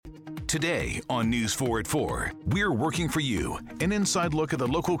Today on News 4 at 4, we're working for you. An inside look at the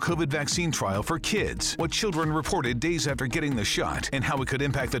local COVID vaccine trial for kids, what children reported days after getting the shot, and how it could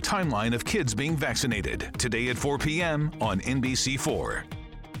impact the timeline of kids being vaccinated. Today at 4 p.m. on NBC4.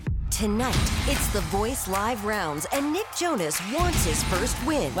 Tonight, it's The Voice Live rounds, and Nick Jonas wants his first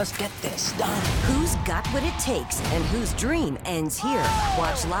win. Let's get this done. Who's got what it takes and whose dream ends here?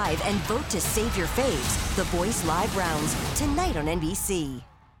 Watch live and vote to save your faves. The Voice Live rounds, tonight on NBC.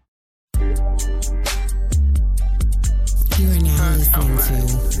 You are now listening to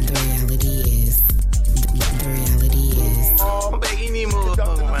The Reality Is. The Reality Is. I'm begging you,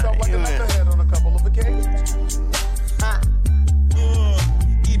 motherfucker. On a couple of occasions.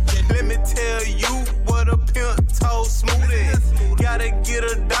 Let me tell you what a pimp told Smooth is. Gotta get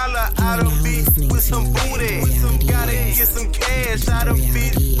 $1 out of it with some booty. Gotta get some cash out of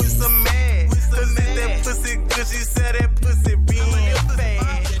it with some mad. Cause that pussy good, she said that pussy real fast.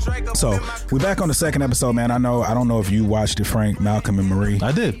 So we're back on the second episode, man. I don't know if you watched it, Frank, Malcolm and Marie.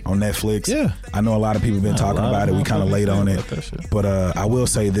 I did. On Netflix. Yeah. I know a lot of people have been talking about it. We kind of late on it. But I will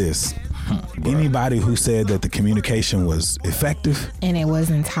say this. Anybody who said that the communication was effective And it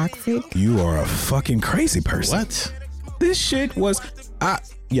wasn't toxic. You are a fucking crazy person. What? This shit was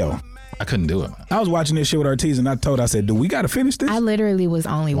I couldn't do it, man. I was watching this shit with Ortiz and I said, do we gotta finish this? I literally was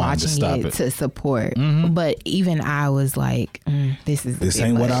only Wanted to watching stop it it. to support. But even I was like, this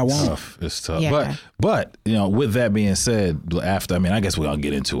ain't what I want. It's tough. Yeah. But with that being said, after, I guess we're gonna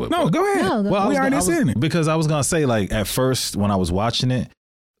get into it. No, go ahead. No, Well, we already saying it. Because I was gonna say, like, at first when I was watching it,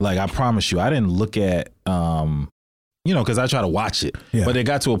 like, I promise you, I didn't look at because I try to watch it. Yeah. But it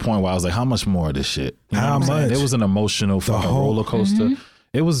got to a point where I was like, how much more of this shit? You know How what I'm saying? much? It was an emotional fucking roller coaster.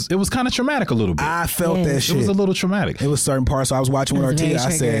 It was kind of traumatic a little bit. I felt Yes. that shit. It was a little traumatic. It was certain parts. So I was watching with It was Ortiz. I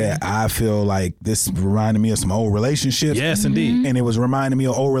very said, I feel like this reminded me of some old relationships. Yes, indeed. And it was reminding me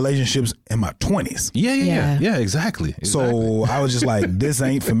of old relationships in my 20s. Yeah, exactly. So I was just like, this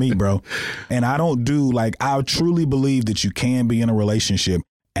ain't for me, bro. And I don't I truly believe that you can be in a relationship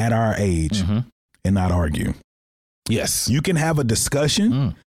at our age and not argue. Yes. You can have a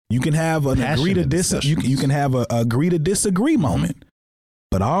discussion. You can have an agree to you can have a agree to disagree moment.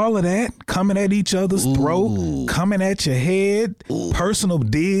 But all of that coming at each other's throat, coming at your head, personal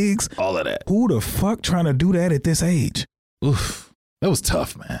digs, all of that. Who the fuck trying to do that at this age? Oof. That was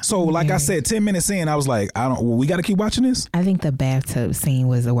tough, man. So like I said, 10 minutes in, I was like, we got to keep watching this? I think the bathtub scene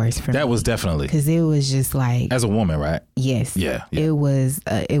was the worst for me. That was definitely. Because it was just like. As a woman, right? Yes. Yeah. It was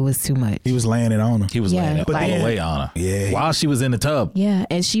too much. He was laying it on her. He was laying it all the way on her. Yeah. While she was in the tub. Yeah.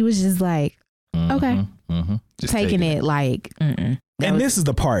 And she was just like, okay. Just taking it like, And this is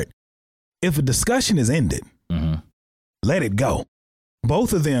the part. If a discussion is ended, let it go.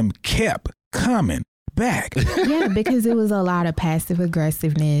 Both of them kept coming back. Yeah, because it was a lot of passive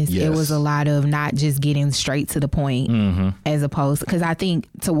aggressiveness. Yes. It was a lot of not just getting straight to the point as opposed, because I think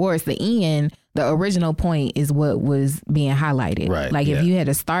towards the end, the original point is what was being highlighted. Right. Like if you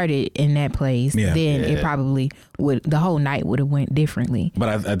had started in that place, then it probably would, the whole night would have went differently.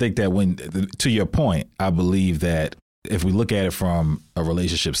 But I think that to your point, I believe that if we look at it from a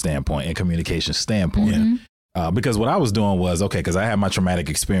relationship standpoint and communication standpoint, because what I was doing was, because I had my traumatic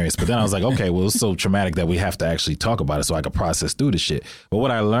experience, but then I was like, okay, well, it's so traumatic that we have to actually talk about it so I could process through the shit. But what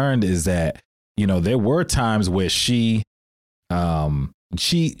I learned is that, there were times where she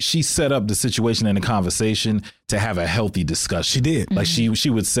set up the situation and the conversation to have a healthy discussion. She did. Like she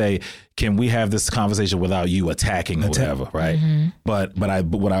would say, can we have this conversation without you attacking or whatever, right? But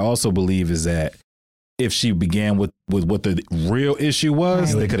what I also believe is that if she began with what the real issue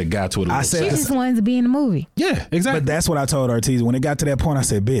was, they could have got to it. She just wanted to be in the movie. Yeah, exactly. But that's what I told Ortiz. When it got to that point, I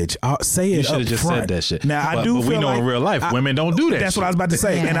said, bitch, I'll say it You should up have just front. said that shit. Now, but we know in real life, women don't do that. That's what I was about to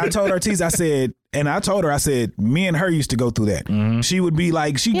say. And I told Ortiz, I said, me and her used to go through that. She would be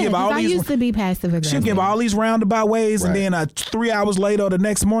like, she'd give all I these. used to be passive aggressive. She'd give all these roundabout ways, and then 3 hours later or the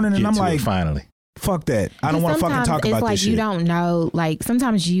next morning, and I'm like, finally. Fuck that. I don't want to fucking talk about it's like this shit. You don't know, like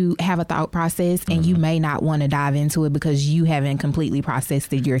sometimes you have a thought process and you may not want to dive into it because you haven't completely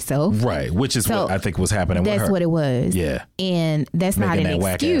processed it yourself. Right, which is what I think was happening with her. That's what it was. Yeah. And that's Making not an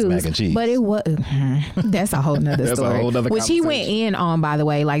that excuse. whack-ass mac and cheese. But it was, that's a whole nother That's story. a whole nother which he went conversation. in on, by the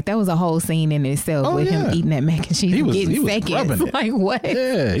way. Like that was a whole scene in itself with him eating that mac and cheese and getting seconds. Like what?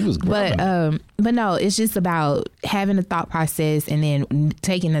 Yeah, he was grubbing But no, it's just about having a thought process and then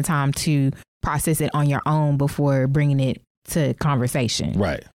taking the time to process it on your own before bringing it to conversation.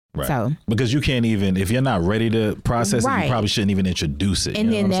 Right. Right. So because you can't even, if you're not ready to process it, Right. you probably shouldn't even introduce it. and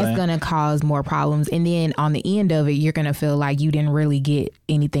you know then what I'm that's saying? gonna cause more problems. And then on the end of it, you're gonna feel like you didn't really get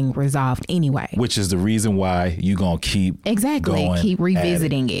anything resolved anyway. Which is the reason why you gonna keep Exactly. going Keep at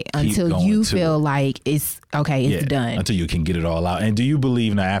revisiting it until going you to feel it. like it's okay, it's done. until you can get it all out. And do you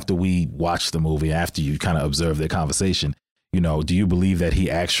believe now, after we watched the movie, after you kind of observed their conversation, you know, do you believe that he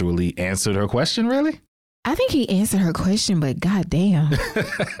actually answered her question? Really? I think he answered her question, but goddamn,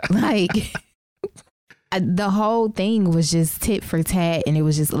 like the whole thing was just tit for tat, and it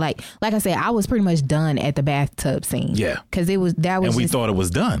was just like I said, I was pretty much done at the bathtub scene. Yeah. because that was And we just, thought it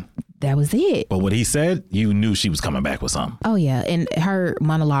was done. that was it. But what he said, you knew she was coming back with something. Oh yeah, and her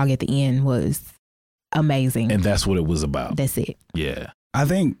monologue at the end was amazing. And that's what it was about. That's it. Yeah. I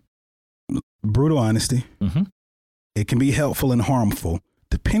think brutal honesty, Mm-hmm. it can be helpful and harmful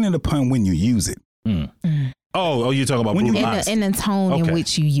depending upon when you use it. Oh, you're talking about When you- brutal And honesty. the tone in Okay.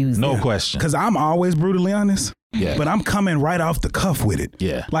 which you use No it. question. Because I'm always brutally honest, Yeah. but I'm coming right off the cuff with it.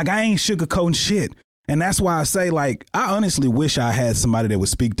 Yeah. Like I ain't sugarcoating shit. And that's why I say, like, I honestly wish I had somebody that would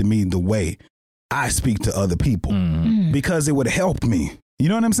speak to me the way I speak to other people because it would help me. You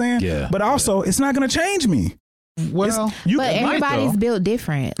know what I'm saying? Yeah. But also, it's not going to change me. Well, You But can- everybody's built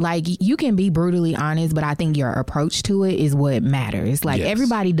different. Like you can be brutally honest, but I think your approach to it is what matters. Like Yes.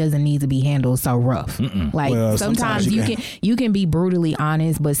 everybody doesn't need to be handled so rough. Like Well, sometimes sometimes you can be brutally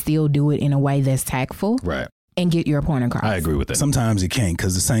honest, but still do it in a way that's tactful right. and get your point across. I agree with that. Sometimes you can't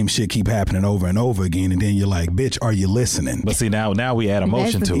because the same shit keep happening over and over again. And then you're like, bitch, are you listening? But see, now we add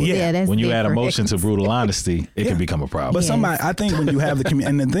emotion to it. Yeah, that's when you add different. emotion to brutal honesty, it can become a problem. But Yes. somebody, I think when you have the community,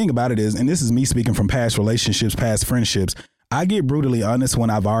 and the thing about it is, and this is me speaking from past relationships, past friendships, I get brutally honest when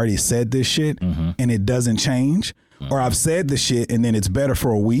I've already said this shit and it doesn't change. Or I've said the shit and then it's better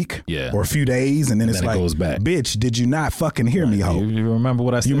for a week or a few days. And then it's then it like, goes back. bitch, did you not fucking hear me, ho? You remember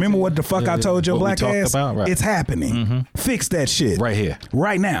what I said? You remember what the fuck I told your What we black talked ass? about? Right. It's happening. Fix that shit. Right here.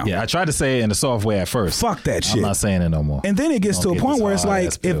 Right now. Yeah, I tried to say it in the soft way at first. Fuck that shit. I'm not saying it no more. And then it gets to Don't a get point this where it's hard like,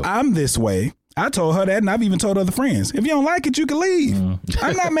 ass if pill. I'm this way, I told her that and I've even told other friends, if you don't like it, you can leave.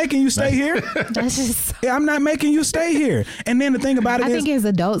 I'm not making you stay here. That's just. Yeah, I'm not making you stay here. And then the thing about it I is, think as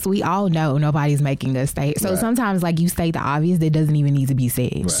adults, we all know nobody's making us stay. So sometimes, like you state the obvious, that doesn't even need to be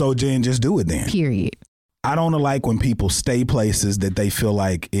said. so Jen, just do it then. Period. I don't like when people stay places that they feel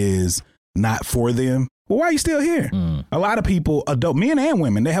like is not for them. Well, why are you still here? A lot of people, adult men and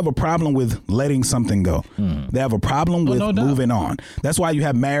women, they have a problem with letting something go. They have a problem with no doubt. moving on. That's why you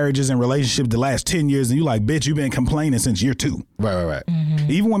have marriages and relationships the last 10 years and you like, bitch, you've been complaining since year 2. Right.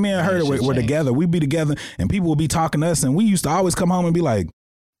 Even when me and her That were shit changed. together, we'd be together and people would be talking to us and we used to always come home and be like,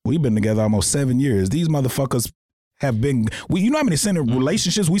 we've been together almost 7 years. These motherfuckers have been, you know how many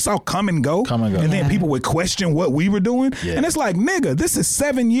relationships we saw come and go? And then people would question what we were doing. Yeah. And it's like, nigga, this is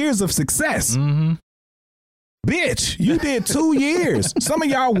 7 years of success. Bitch, you did 2 years. Some of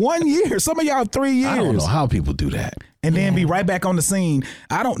y'all 1 year. Some of y'all 3 years. I don't know how people do that. And then be right back on the scene.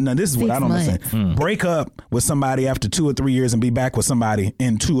 I don't know. This is what 6 I don't months. understand. Break up with somebody after 2 or 3 years and be back with somebody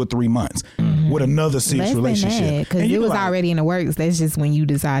in 2 or 3 months with another serious Less than relationship. that, because And it you was like, already in the works. That's just when you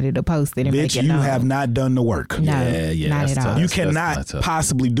decided to post it and make bitch, it you known. have not done the work. No, Yeah, not that's at all. tough. You That's cannot tough.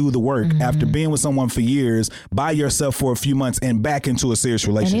 possibly do the work after being with someone for years, by yourself for a few months, and back into a serious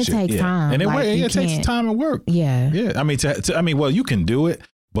And it relationship. takes time. And Like, you it takes can't- time and work. Yeah. Yeah. I mean, well, you can do it,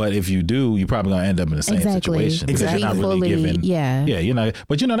 but if you do, you're probably gonna end up in the same Exactly. situation because Exactly. you're not really Fully, giving. yeah. you know.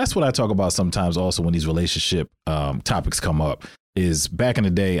 But that's what I talk about sometimes. Also, when these relationship topics come up, is back in the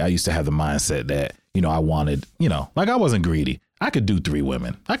day, I used to have the mindset that I wanted, like I wasn't greedy. I could do 3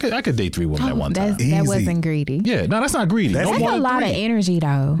 women. I could date 3 women at one time. Easy. That wasn't greedy. Yeah, no, that's not greedy. That's no That's more a than lot 3. of energy,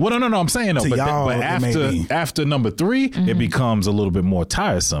 though. Well, no. I'm saying though, To but, y'all, but it may be. after number 3, it becomes a little bit more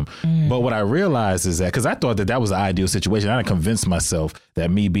tiresome. But what I realized is that because I thought that was the ideal situation, I convinced myself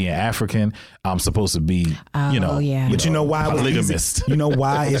that me being African, I'm supposed to be, yeah. But you know why it was polygamist. easy? You know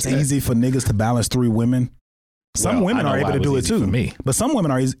why it's easy for niggas to balance 3 women? Some Well, women I know are able why to it do it was easy too. for me. But some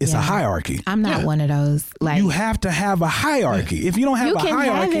women are. It's a Yeah. hierarchy. I'm not one of those. Like You have to have a hierarchy. If you don't have you a can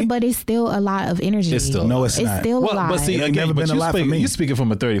hierarchy, have it, but it's still a lot of energy. It's still- no, it's It's not. still a Well, lot. but see, It ain't again, never been a lot for me. You're speaking from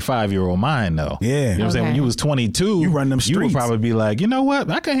a 35-year-old mind, though. Yeah. You know what I'm saying? When Okay. you was 22, You run them you would streets. probably be like, you know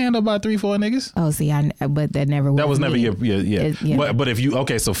what? I can handle about 3-4 niggas. Oh, see, but that never. That was never me. your Yeah. But if you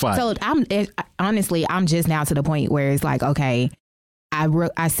so fine. So honestly, I'm just now to the point where it's like, okay,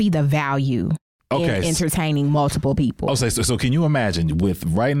 I see the value in Okay. entertaining multiple people. Oh, so can you imagine with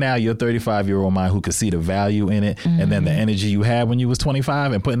right now your 35-year-old mind who could see the value in it, and then the energy you had when you was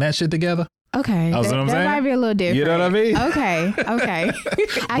 25 and putting that shit together? Okay. That's what I'm saying? That might be a little different. You know what I mean? Okay.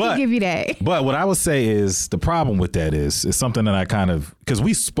 I can give you that. But what I would say is the problem with that is something that I kind of, because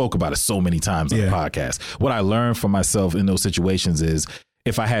we spoke about it so many times on the podcast. What I learned for myself in those situations is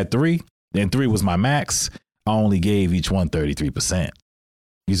if I had 3 and 3 was my max, I only gave each one 33%.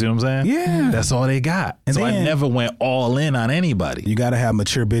 You see what I'm saying? Yeah. That's all they got. And so I never went all in on anybody. You got to have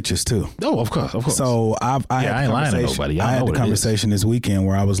mature bitches too. Oh, of course. So I ain't lying to nobody. I had the conversation this weekend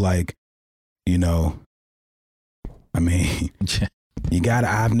where I was like, you know, I mean,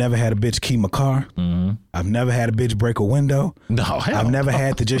 I've never had a bitch key my car. Mm-hmm. I've never had a bitch break a window. No, I've never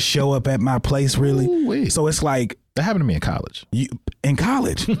had to just show up at my place, really. Ooh-wee. So it's like. That happened to me in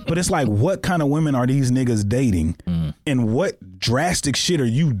college. But it's like, what kind of women are these niggas dating? And what drastic shit are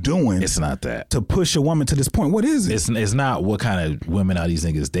you doing? It's not that. To push a woman to this point. What is it? It's not what kind of women are these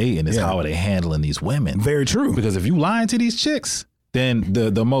niggas dating. It's how are they handling these women. Very true. Because if you lying to these chicks, then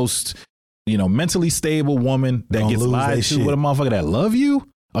the most, mentally stable woman that gets lied to with a motherfucker that love you,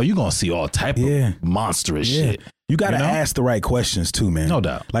 you going to see all type of monstrous shit. You got to ask the right questions too, man. No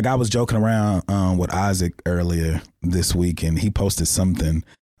doubt. Like I was joking around with Isaac earlier this week, and he posted something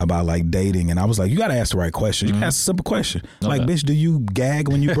about like dating, and I was like, you got to ask the right questions. You can ask a simple question. Like, bitch, do you gag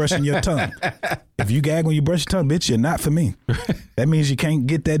when you brushing your tongue? If you gag when you brush your tongue, bitch, you're not for me. That means you can't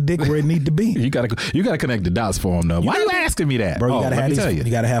get that dick where it need to be. You gotta connect the dots for him though. Why are you asking me that? Bro,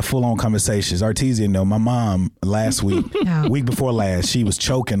 you gotta have full on conversations. Artesian though, my mom last week, week before last, she was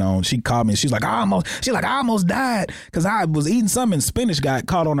choking on, she called me and she's like, I almost died because I was eating something and spinach got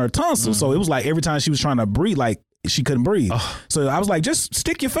caught on her tonsil. So it was like every time she was trying to breathe, like she couldn't breathe. So I was like, just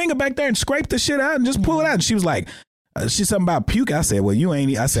stick your finger back there and scrape the shit out and just pull it out. And she was like, she something about puke. I said, well, you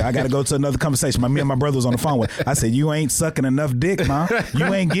ain't. I said, I got to go to another conversation. Me and my brother was on the phone with. I said, you ain't sucking enough dick, ma.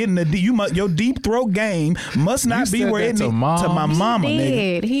 You ain't getting your deep throat game must not be where it needs to my mama,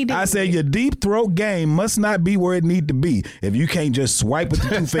 nigga. He did. I said, your deep throat game must not be where it need to be. If you can't just swipe with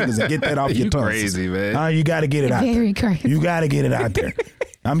the 2 fingers and get that off your tongue. Crazy, man. You got to get it out there. Very crazy. You got to get it out there.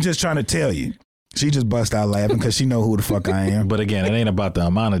 I'm just trying to tell you. She just bust out laughing because she know who the fuck I am. But again, it ain't about the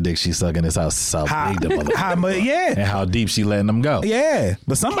amount of dick she's sucking. It's how big the motherfucker. And how deep she letting them go. Yeah.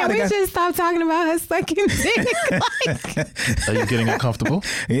 But somebody Can we just stop talking about her sucking dick? Are you getting uncomfortable?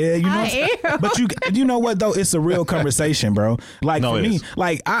 Yeah, I am. But you know what though? It's a real conversation, bro. Like for me,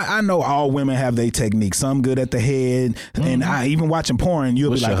 like I know all women have their technique. Some good at the head, and I even watching porn,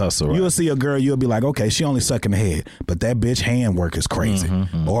 you'll be like, you'll see a girl, you'll be like, okay, she only sucking the head, but that bitch hand work is crazy,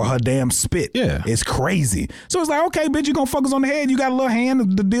 or her damn spit. Yeah. It's crazy. So it's like, okay, bitch, you gonna focus on the head. You got a little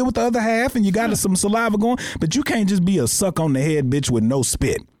hand to deal with the other half, and you got some saliva going, but you can't just be a suck on the head bitch with no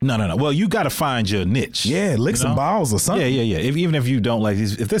spit. No. Well, you got to find your niche. Yeah, lick some balls or something. Yeah. Even if you don't like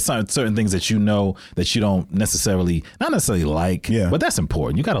these, if there's certain things that you know that you don't not necessarily like, but that's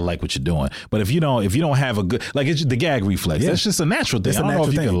important. You got to like what you're doing. But if you don't have a good, like it's the gag reflex, that's just a natural thing. I don't know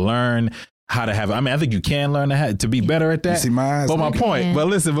if you can learn how to have it. I mean, I think you can learn to be better at that. You see my eyes, but my point is I know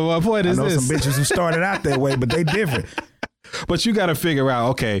this. some bitches who started out that way, but they different. But you got to figure out,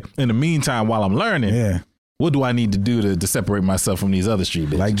 okay, in the meantime, while I'm learning, what do I need to do to separate myself from these other street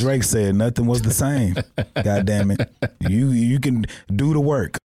bitches? Like Drake said, nothing was the same. God damn it. You can do the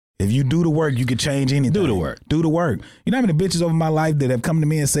work. If you do the work, you can change anything. Do the work. Do the work. You know how many bitches over my life that have come to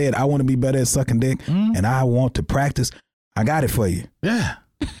me and said, I want to be better at sucking dick and I want to practice? I got it for you. Yeah.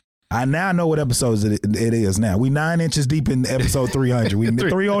 I now know what episodes it is now. We 9 inches deep in episode 300. We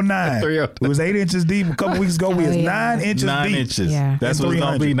 309. It was 8 inches deep a couple weeks ago. We was 9 inches 9 deep. inches. Yeah. That's what's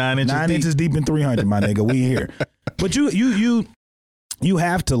going to be 9 inches 9 deep. inches deep in 300, my nigga. We here. But you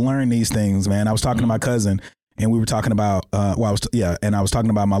have to learn these things, man. I was talking to my cousin and we were talking about, and I was talking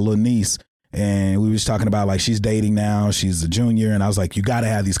about my little niece. And we were just talking about like she's dating now. She's a junior. And I was like, you got to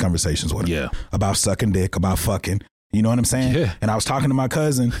have these conversations with her. Yeah. About sucking dick, about fucking. You know what I'm saying? Yeah. And I was talking to my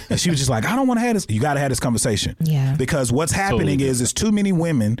cousin and she was just like, I don't want to have this. You got to have this conversation. Yeah. Because what's happening is it's too many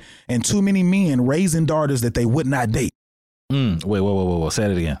women and too many men raising daughters that they would not date. Wait. Say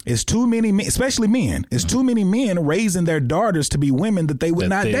it again. It's too many men, especially men. It's too many men raising their daughters to be women that they would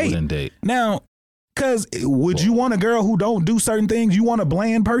not date. Now, because would you want a girl who don't do certain things? You want a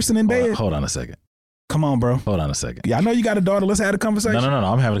bland person in bed? Hold on a second. Come on, bro. Hold on a second. Yeah, I know you got a daughter. Let's have a conversation. No.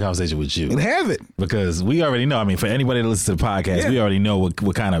 I'm having a conversation with you. Have it. Because we already know. I mean, for anybody that listens to the podcast, we already know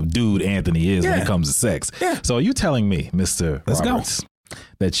what kind of dude Anthony is when it comes to sex. Yeah. So are you telling me, Mr. Roberts,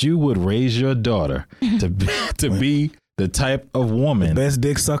 that you would raise your daughter to be the type of woman, the best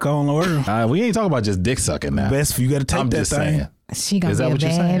dick sucker on the world? We ain't talking about just dick sucking now. Best, you got to take that thing. She gonna Is that be a what you're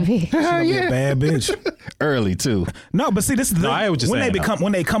bad saying? bitch. She gonna be a bad bitch. Early too. No, but see, this is I hear what you're when saying,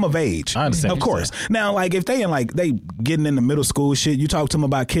 they come of age. I understand Of what you're course. Now, like if they getting into middle school shit, you talk to them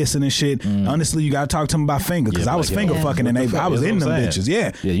about kissing and shit. Honestly, you gotta talk to them about finger because I was finger fucking and I was in them bitches.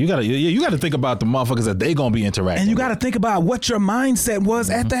 Yeah. Yeah, you gotta think about the motherfuckers that they gonna be interacting. And you with. gotta think about what your mindset was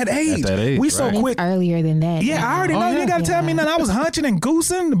at that age. At that age, we right. so quick. Earlier than that. Yeah, I already know. You ain't gotta tell me nothing. I was hunching and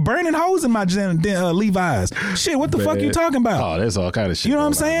goosing, burning holes in my Levi's. Shit, what the fuck you talking about? Oh, there's all kind of shit. You know what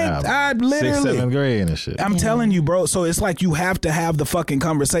I'm saying? I literally 6th, 7th grade and shit. I'm telling you, bro. So it's like you have to have the fucking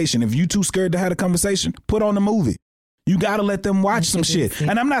conversation. If you too scared to have a conversation, put on the movie. You gotta let them watch some shit.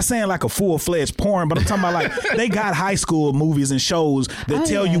 And I'm not saying like a full-fledged porn, but I'm talking about like they got high school movies and shows that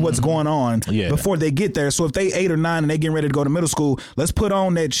tell you what's going on before they get there. So if they 8 or 9 and they getting ready to go to middle school, let's put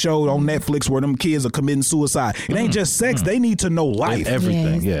on that show on Netflix where them kids are committing suicide. It ain't just sex. They need to know life.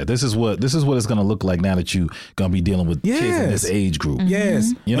 Everything. Yeah. This is what it's gonna look like now that you gonna be dealing with kids in this age group.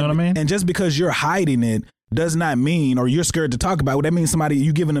 Yes. You know what I mean? And just because you're hiding it does not mean, or you're scared to talk about it, that means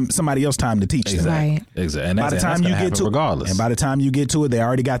you giving them somebody else time to teach them. Right. Exactly. And by the time you get to regardless. And by the time you get to it, they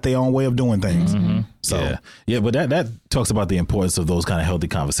already got their own way of doing things. So but that talks about the importance of those kind of healthy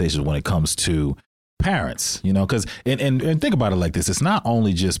conversations when it comes to parents, you know, because and think about it like this. It's not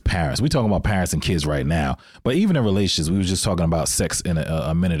only just parents. We're talking about parents and kids right now, but even in relationships, we were just talking about sex in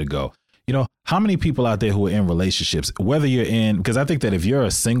a minute ago. You know, how many people out there who are in relationships, whether you're in, because I think that if you're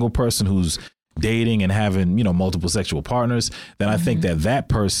a single person who's dating and having, you know, multiple sexual partners, then I think that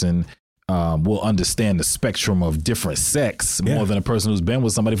person will understand the spectrum of different sex more than a person who's been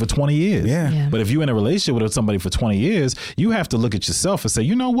with somebody for 20 years. Yeah. But if you're in a relationship with somebody for 20 years, you have to look at yourself and say,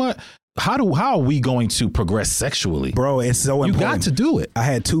 you know what? How are we going to progress sexually? Bro, it's so important. You got to do it. I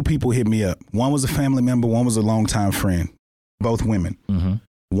had 2 people hit me up. One was a family member, one was a longtime friend. Both women.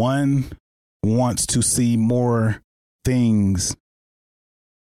 One wants to see more things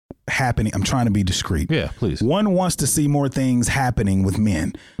happening. I'm trying to be discreet. Yeah, please. One wants to see more things happening with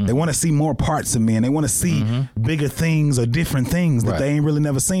men. They want to see more parts of men. They want to see bigger things or different things that they ain't really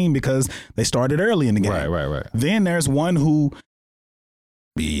never seen because they started early in the game. Right. Then there's one who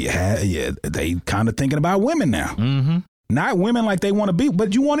they kind of thinking about women now. Not women like they want to be,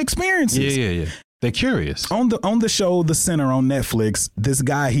 but you want experiences. Yeah. They're curious. On the show The Sinner on Netflix, this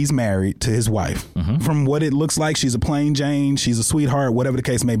guy, he's married to his wife. From what it looks like, she's a plain Jane, she's a sweetheart, whatever the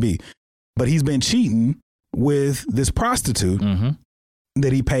case may be. But he's been cheating with this prostitute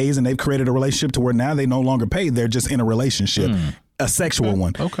that he pays, and they've created a relationship to where now they no longer pay. They're just in a relationship, a sexual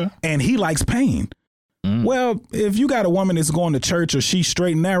one. Okay. And he likes pain. Well, if you got a woman that's going to church or she's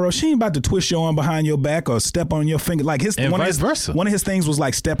straight and narrow, she ain't about to twist your arm behind your back or step on your finger. Like vice versa. One of his things was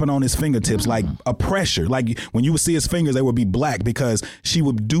like stepping on his fingertips, like a pressure. Like when you would see his fingers, they would be black because she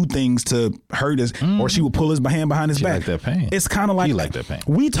would do things to hurt his, or she would pull his hand behind his back. Like that pain. It's kind of like he liked that pain.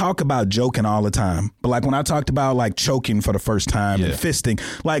 We talk about joking all the time, but like when I talked about like choking for the first time and fisting,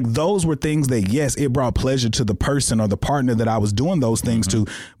 like those were things that yes, it brought pleasure to the person or the partner that I was doing those things to,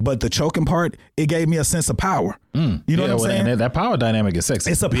 but the choking part, it gave me a sense of power. You know what I'm saying? And that power dynamic is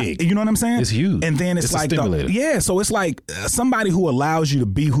sexy. It's big. You know what I'm saying? It's huge. And then it's like, so it's like somebody who allows you to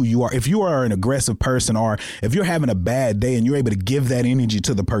be who you are. If you are an aggressive person, or if you're having a bad day and you're able to give that energy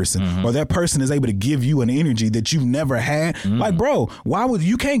to the person, or that person is able to give you an energy that you've never had, like, bro,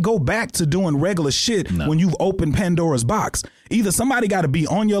 you can't go back to doing regular shit when you've opened Pandora's box. Either somebody got to be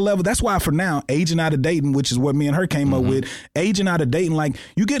on your level. That's why for now, aging out of dating, which is what me and her came up with, aging out of dating, like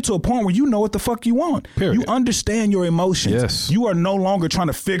you get to a point where you know what the fuck you want. Period. You understand your emotions. Yes. You are no longer trying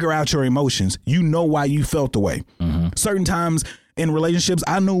to figure out your emotions. You know why you felt the way. Certain times in relationships,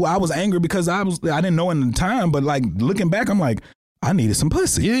 I knew I was angry because I didn't know in the time, but like looking back, I'm like, I needed some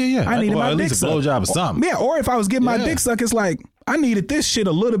pussy. Yeah. I needed my at dick least a sucked. blowjob or something. Yeah, or if I was getting my dick sucked, it's like, I needed this shit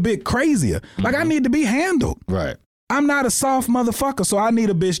a little bit crazier. Like I need to be handled. Right. I'm not a soft motherfucker, so I need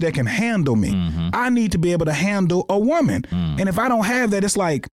a bitch that can handle me. I need to be able to handle a woman. And if I don't have that, it's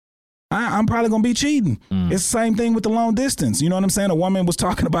like, I'm probably going to be cheating. It's the same thing with the long distance. You know what I'm saying? A woman was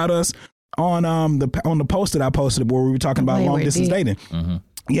talking about us on the post that I posted where we were talking about long distance dating.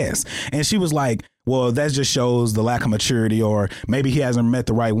 Yes. And she was like, well, that just shows the lack of maturity, or maybe he hasn't met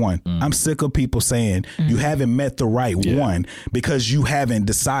the right one. I'm sick of people saying you haven't met the right one because you haven't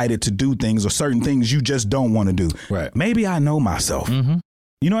decided to do things, or certain things you just don't want to do. Right. Maybe I know myself.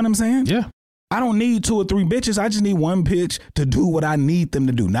 You know what I'm saying? Yeah. I don't need 2 or 3 bitches. I just need one bitch to do what I need them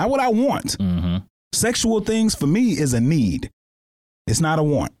to do. Not what I want. Sexual things for me is a need. It's not a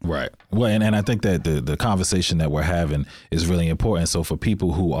want. Right. Well, and I think that the conversation that we're having is really important. So for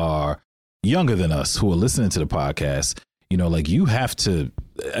people who are younger than us, who are listening to the podcast, you know, like you have to.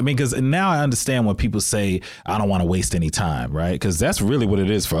 I mean, because now I understand when people say I don't want to waste any time, right? Because that's really what it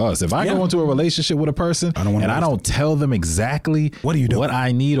is for us. If I go into a relationship with a person and I don't tell them exactly what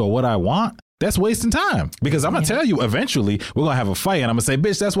I need or what I want, that's wasting time. Because I'm gonna tell you, eventually we're gonna have a fight, and I'm gonna say,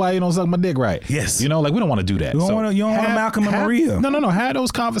 "Bitch, that's why you don't suck my dick right." Yes, you know, like we don't want to do that. You don't want Malcolm and Maria. No. Have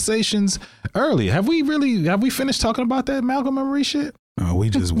those conversations early. Have we finished talking about that Malcolm and Maria shit? Oh, we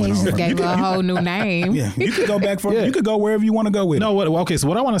just went on. Gave her a whole new name. Yeah, you could go back you could go wherever you want to go with it. Okay, so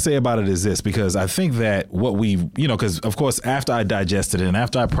what I want to say about it is this, because I think that what we, you know, because of course after I digested it and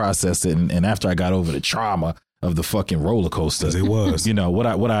after I processed it and after I got over the trauma of the fucking roller coaster, it was, you know,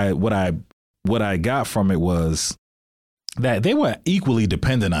 what I got from it was that they were equally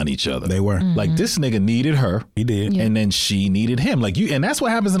dependent on each other. They were. Like this nigga needed her. He did. And then she needed him. Like and that's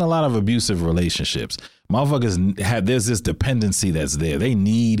what happens in a lot of abusive relationships. Motherfuckers there's this dependency that's there. They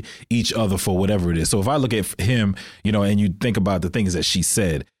need each other for whatever it is. So if I look at him, you know, and you think about the things that she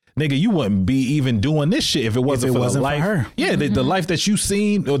said, nigga, you wouldn't be even doing this shit if it wasn't for the life. For her. Yeah, the life that you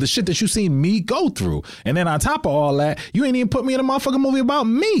seen or the shit that you seen me go through. And then on top of all that, you ain't even put me in a motherfucking movie about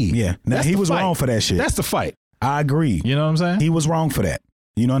me. Yeah. Now he was wrong for that shit. That's the fight. I agree. You know what I'm saying? He was wrong for that.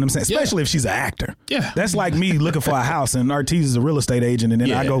 You know what I'm saying? Especially if she's an actor. Yeah. That's like me looking for a house and Ortiz is a real estate agent and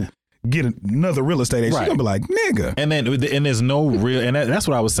then I go get another real estate agent. She's gonna be like, nigga. And there's no real, and that's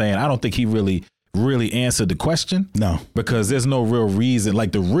what I was saying. I don't think he really answered the question. No. Because there's no real reason.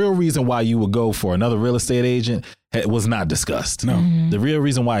 Like the real reason why you would go for another real estate agent was not discussed. No. The real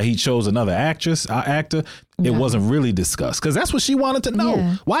reason why he chose another actor, it wasn't really discussed. Because that's what she wanted to know.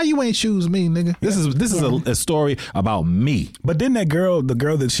 Yeah. Why you ain't choose me, nigga? This is a story about me. But didn't the girl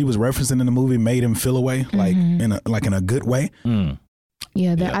that she was referencing in the movie made him feel away, like in a good way?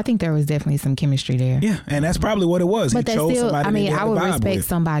 Yeah, I think there was definitely some chemistry there. Yeah, and that's probably what it was. But that's still, I mean, I would respect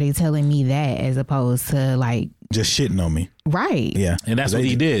somebody telling me that as opposed to like just shitting on me. Right. Yeah. And that's what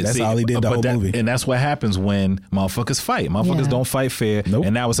he did. That's all he did the whole movie. And that's what happens when motherfuckers fight. Motherfuckers don't fight fair. Nope.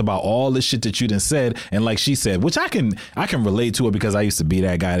 And now it's about all the shit that you done said. And like she said, which I can relate to it because I used to be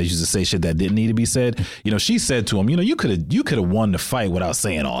that guy that used to say shit that didn't need to be said. You know, she said to him, you know, you could have won the fight without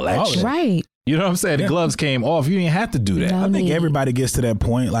saying all that shit. Right. You know what I'm saying? The gloves came off. You didn't have to do that. I think everybody gets to that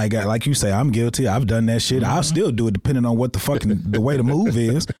point. Like you say, I'm guilty. I've done that shit. I'll still do it depending on what the way the move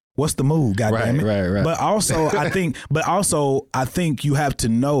is. What's the move? Goddamn it! Right. But also, I think you have to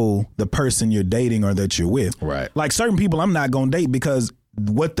know the person you're dating or that you're with. Right. Like certain people, I'm not gonna date because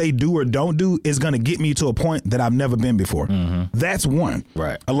what they do or don't do is going to get me to a point that I've never been before. That's one.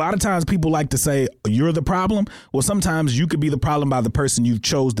 Right. A lot of times people like to say you're the problem. Well, sometimes you could be the problem by the person you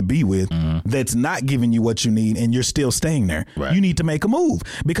chose to be with that's not giving you what you need and you're still staying there. Right. You need to make a move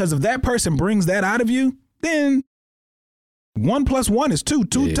because if that person brings that out of you, then 1 + 1 is 2.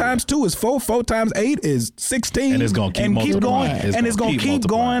 2 times 2 is 4. 4 times 8 is 16. And it's going to keep going. And it's going to keep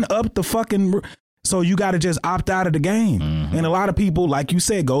going up the fucking... So you got to just opt out of the game. And a lot of people, like you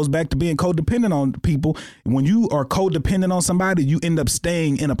said, goes back to being codependent on people. When you are codependent on somebody, you end up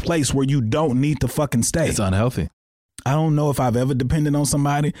staying in a place where you don't need to fucking stay. It's unhealthy. I don't know if I've ever depended on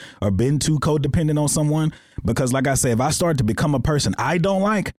somebody or been too codependent on someone because like I said, if I start to become a person I don't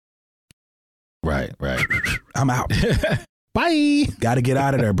like, right, I'm out. Bye. Got to get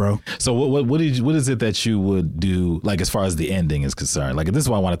out of there, bro. So what is it that you would do, like as far as the ending is concerned? Like this is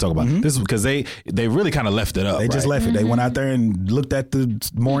what I want to talk about. This is because they really kind of left it up. They just left it. They went out there and looked at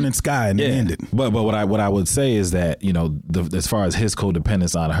the morning sky and it ended. But what I would say is that, you know, as far as his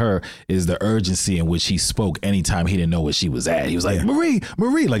codependence on her is the urgency in which he spoke anytime he didn't know where she was at. He was like, Marie,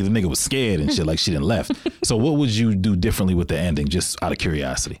 like the nigga was scared and shit, like she didn't left. So what would you do differently with the ending, just out of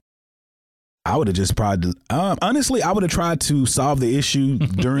curiosity? I would have just probably, honestly, I would have tried to solve the issue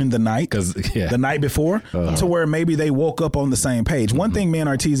during the night, the night before, to where maybe they woke up on the same page. One thing me and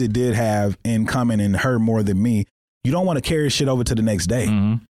Arteezy did have in common, and her more than me, you don't want to carry shit over to the next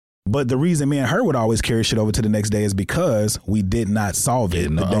day. But the reason me and her would always carry shit over to the next day is because we did not solve it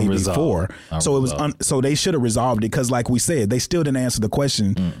the day before. So it was so they should have resolved it because, like we said, they still didn't answer the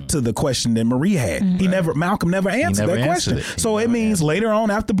question to the question that Marie had. Malcolm never answered that question. So it means later on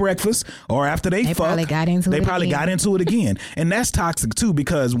after breakfast or after they probably got into it again. And that's toxic too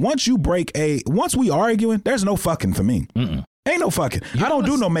because once we arguing, there's no fucking for me. Ain't no fucking. I don't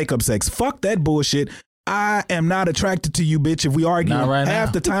do no makeup sex. Fuck that bullshit. I am not attracted to you, bitch. If we argue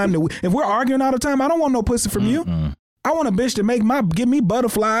half the time, if we're arguing all the time, I don't want no pussy from you. I want a bitch to give me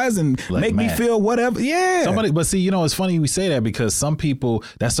butterflies and make me feel whatever. Yeah. But see, you know, it's funny we say that because some people,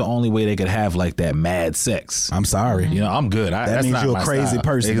 that's the only way they could have like that mad sex. I'm sorry. You know, I'm good. That means you're a crazy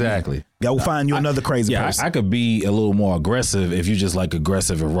person. Exactly. Go find you another crazy person. I could be a little more aggressive if you just like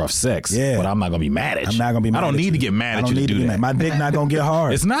aggressive and rough sex. Yeah. But I'm not gonna be mad at you. I'm not gonna be mad I don't at need you. to get mad at I you don't to need do be that. mad. My dick not gonna get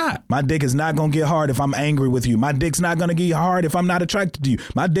hard. It's not. My dick is not gonna get hard if I'm angry with you. My dick's not gonna get hard if I'm not attracted to you.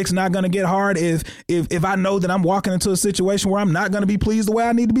 My dick's not gonna get hard if I know that I'm walking into a situation where I'm not gonna be pleased the way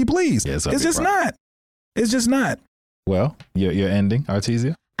I need to be pleased. Yeah, it's just not. It's just not. Well, your ending,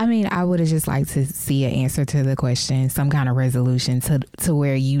 Artesia? I mean, I would have just liked to see an answer to the question, some kind of resolution to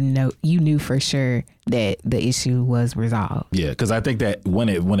where you knew for sure that the issue was resolved. Yeah, because I think that when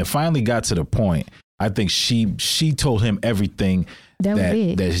it finally got to the point, I think she told him everything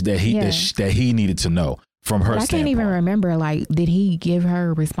that he needed to know from her standpoint. I can't even remember. Like, did he give her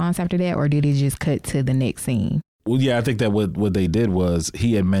a response after that, or did it just cut to the next scene? Well, yeah, I think that what they did was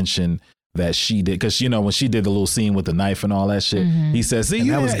he had mentioned that she did, because when she did the little scene with the knife and all that shit, he said, "See,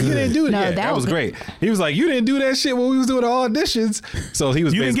 you didn't do it." No, that was great. He was like, "You didn't do that shit when we was doing the auditions." So he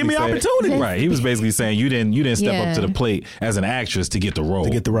was you didn't give me opportunity, right? He was basically saying you didn't step up to the plate as an actress to get the role.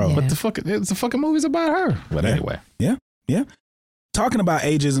 Yeah. But the fucking movie's about her. But anyway, yeah. Talking about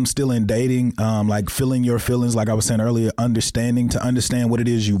ageism still in dating, like feeling your feelings, like I was saying earlier, to understand what it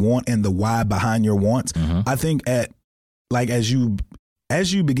is you want and the why behind your wants. I think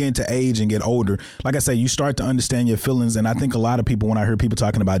as you begin to age and get older, like I say, you start to understand your feelings. And I think a lot of people, when I hear people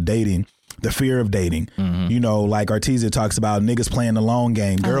talking about dating, the fear of dating, like Artesia talks about niggas playing the long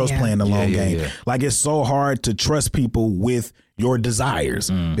game, girls playing the long game. Yeah. Like, it's so hard to trust people with your desires.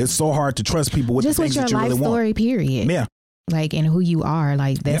 It's so hard to trust people with just the things with that you your really life story, want. period. Yeah. Like, and who you are.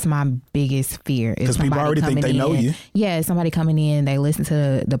 Like, that's my biggest fear. Because people already think they know you. Yeah, somebody coming in, they listen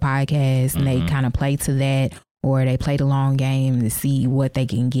to the podcast and they kind of play to that, or they play the long game to see what they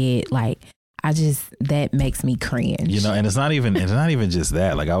can get. Like, that makes me cringe. And it's not even just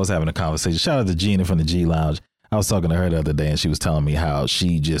that. Like, I was having a conversation. Shout out to Gina from the G Lounge. I was talking to her the other day, and she was telling me how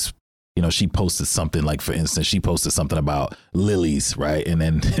she just, she posted something, like, for instance, she posted something about lilies, right? And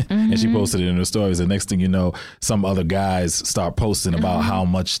then and she posted it in her stories. The next thing you know, some other guys start posting about how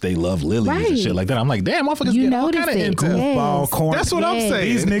much they love lilies and shit like that. I'm like, damn, motherfuckers get all kind of intel. That's what I'm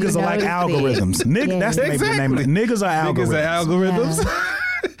saying. These niggas are like algorithms. That's the name of it. Niggas are algorithms. Niggas are algorithms.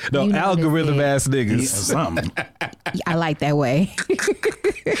 Yeah. No, algorithm ass niggas. Something. I like that way.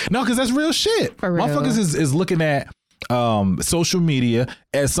 No, because that's real shit. For real. Motherfuckers is looking at social media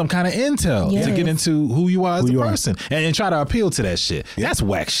as some kind of intel to get into who you are as a person and try to appeal to that shit. That's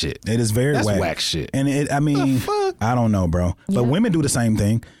whack shit. It is very whack shit. And I don't know, bro. But women do the same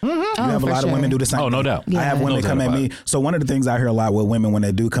thing. You have a lot of women do the same thing. Oh, no doubt. I have women come at me. So one of the things I hear a lot with women when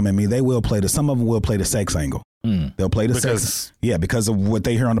they do come at me, some of them will play the sex angle. They'll play the sex. Yeah, because of what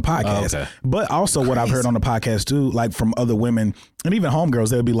they hear on the podcast. Oh, okay. But also what I've heard on the podcast too, like from other women and even homegirls,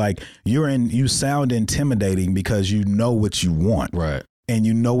 they'll be like, you sound intimidating because you know what you want. Right. And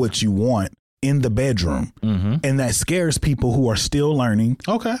you know what you want in the bedroom. And that scares people who are still learning.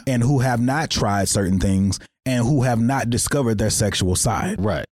 Okay. And who have not tried certain things and who have not discovered their sexual side.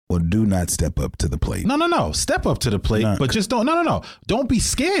 Right. Well, do not step up to the plate. No. Step up to the plate, but just don't. No. Don't be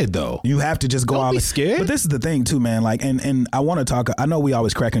scared though. You have to just go out. Don't be scared. But this is the thing too, man. Like, and I want to talk. I know we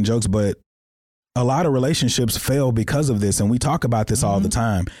always cracking jokes, but a lot of relationships fail because of this, and we talk about this all the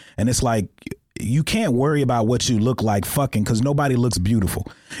time. And it's like, you can't worry about what you look like fucking because nobody looks beautiful.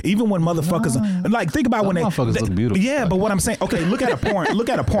 Even when motherfuckers like, think about when motherfuckers look beautiful. Yeah, but what I'm saying, okay, look at a porno. Look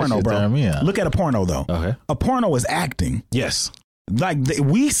at a porno, bro. Look at a porno though. Okay. A porno is acting. Yes. Like,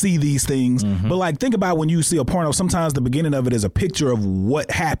 we see these things, but like, think about when you see a porno, sometimes the beginning of it is a picture of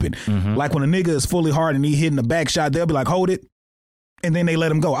what happened. Like when a nigga is fully hard and he hitting the back shot, they'll be like, hold it. And then they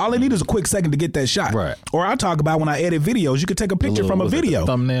let him go. All they need is a quick second to get that shot. Right. Or I talk about when I edit videos, you could take a picture from a video.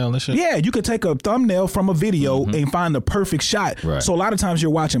 Thumbnail and shit. Yeah, you could take a thumbnail from a video and find the perfect shot. Right. So a lot of times you're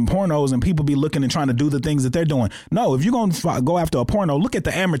watching pornos and people be looking and trying to do the things that they're doing. No, if you're going to go after a porno, look at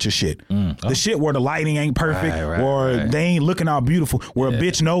the amateur shit. The shit where the lighting ain't perfect or they ain't looking all beautiful, where a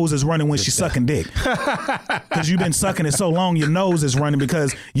bitch nose is running when she's sucking dick. Because you've been sucking it so long, your nose is running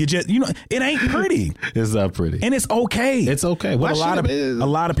because you just, it ain't pretty. It's not pretty. And it's okay. It's okay. But a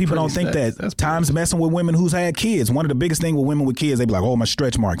lot of people don't think that time's messing with women who's had kids. One of the biggest things with women with kids, they be like, oh, my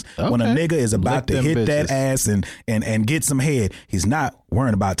stretch marks. Okay. When a nigga is about to hit that ass and get some head, he's not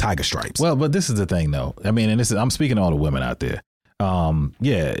worrying about tiger stripes. Well, but this is the thing though. I mean, and I'm speaking to all the women out there.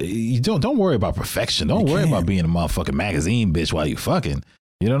 You don't worry about perfection. Don't worry about being a motherfucking magazine bitch while you fucking.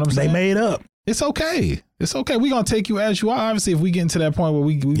 You know what I'm saying? They made up. It's okay. It's okay. We're going to take you as you are. Obviously, if we get into that point where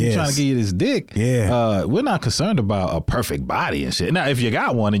we trying to get you this dick, we're not concerned about a perfect body and shit. Now, if you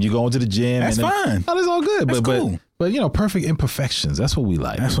got one and you go into the gym, that's fine. That's all good. That's cool. But perfect imperfections. That's what we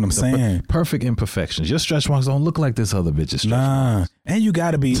like. That's what I'm saying. Perfect imperfections. Your stretch marks don't look like this other bitch's stretch marks. And you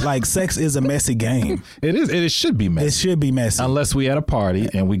got to be like, sex is a messy game. It is. It should be messy. It should be messy. Unless we at a party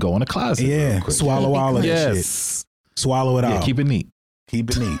and we go in the closet. Yeah. Swallow all of that shit. Swallow it all. Keep it neat. Keep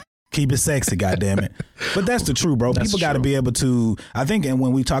it neat. Keep it sexy, goddammit. But that's the truth, bro. People got to be able to, I think, and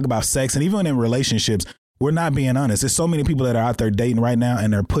when we talk about sex and even in relationships, we're not being honest. There's so many people that are out there dating right now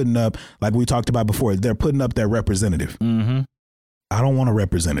and they're putting up, like we talked about before, they're putting up their representative. Mm-hmm. I don't want a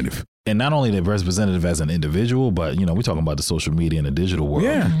representative. And not only the representative as an individual, but, you know, we're talking about the social media and the digital world.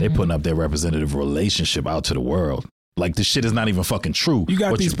 Yeah. They putting up their representative relationship out to the world. Like, this shit is not even fucking true. You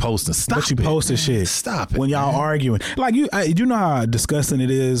got what you posting. Stop it. But you posting shit. Stop it. When y'all arguing. Like, you know how disgusting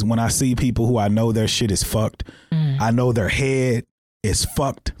it is when I see people who I know their shit is fucked. I know their head is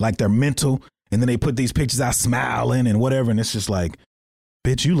fucked. Like, they're mental. And then they put these pictures out smiling and whatever. And it's just like,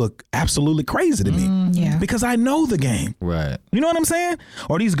 bitch, you look absolutely crazy to me. Yeah. Because I know the game. Right. You know what I'm saying?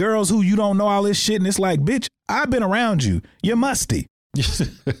 Or these girls who you don't know all this shit. And it's like, bitch, I've been around you. You're musty.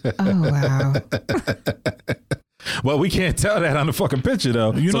 Oh, wow. Well, we can't tell that on the fucking picture,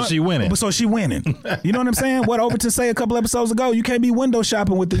 though. She winning. So she winning. You know what I'm saying? What Overton say a couple episodes ago? You can't be window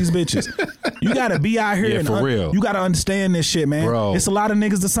shopping with these bitches. You got to be out here. Yeah, for real. You got to understand this shit, man. Bro. It's a lot of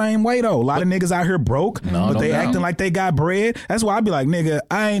niggas the same way, though. A lot of niggas out here broke, but they acting like they got bread. That's why I be like, nigga,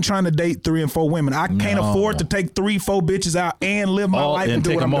 I ain't trying to date 3 and 4 women. I can't afford to take 3, 4 bitches out and live my life and do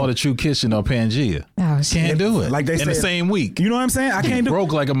take what I'm them all doing. to True Kitchen or Pangea. Oh, shit. Can't do it. Like they in said, the same week. You know what I'm saying? I can't do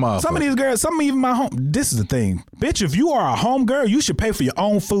broke like a motherfucker. Some of these girls, some even my home. This is the thing, bitch. If you are a home girl, you should pay for your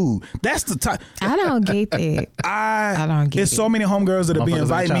own food. That's the type. I don't get that. I don't get it. There's so many homegirls that be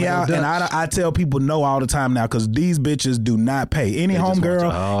inviting me out, and I tell people no all the time now because these bitches do not pay. Any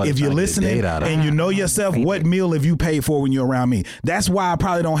homegirl, if you're listening and you know yourself, what meal have you paid for when you're around me? That's why I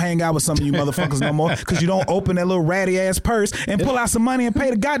probably don't hang out with some of you motherfuckers no more because you don't open that little ratty ass purse and pull out some money and pay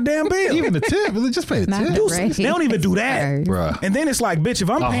the goddamn bill. Even the tip, just pay the tip. They don't even do that, bro. And then it's like, bitch, if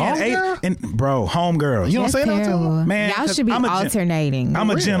I'm paying $8, and bro, homegirls, you don't say no to them, man. Y'all should be alternating. I'm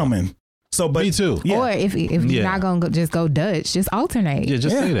a gentleman. So, but me too. Yeah. Or if you're not gonna just go Dutch, just alternate. Yeah,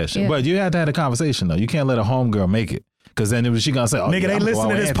 just say that shit. Yeah. But you have to have a conversation though. You can't let a homegirl make it. Because then she gonna say, "Oh, nigga, they listen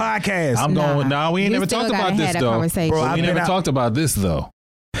to this podcast." I'm going. No, we ain't never talked about this though. Bro, we never talked about this though.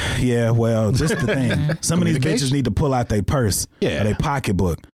 Yeah, well, just the thing. Some of these bitches need to pull out their purse or their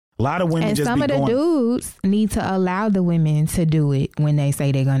pocketbook. A lot of women and just some of the dudes need to allow the women to do it when they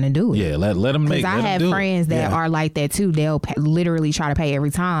say they're gonna do it. Yeah, let them make. Because I have friends that are like that too. They'll literally try to pay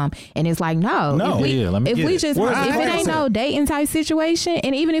every time, and it's like no. If it ain't no dating type situation,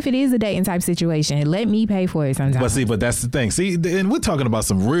 and even if it is a dating type situation, let me pay for it sometimes. But that's the thing. See, and we're talking about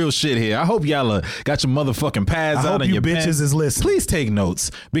some real shit here. I hope y'all got your motherfucking pads out and your bitches is listening. Please take notes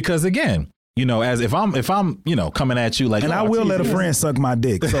because again. You know, as if I'm, you know, coming at you like, and I will let a friend suck my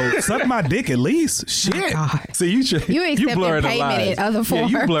dick. So suck my dick at least. Shit. See, you blur the lines. In other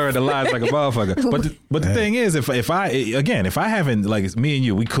forms. Yeah, you blur the lines like a motherfucker. But the thing is, if I haven't, like me and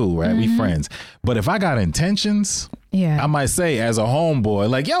you, we cool, right? We friends. But if I got intentions. Yeah, I might say as a homeboy,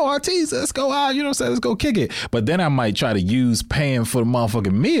 like, yo, Ortiz, let's go out, you know what I'm saying? Let's go kick it. But then I might try to use paying for the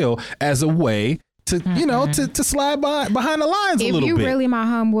motherfucking meal as a way to, you know, to slide behind the lines a little bit. If you really my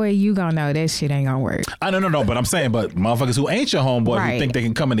homeboy, you gonna know that shit ain't gonna work. I don't know, but I'm saying, but motherfuckers who ain't your homeboy who think they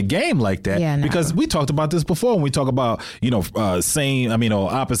can come in the game like that, because we talked about this before when we talk about, you know,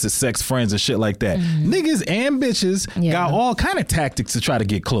 opposite sex friends and shit like that. Niggas and bitches got all kind of tactics to try to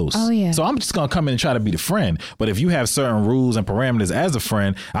get close. Oh yeah. So I'm just gonna come in and try to be the friend. But if you have certain rules and parameters as a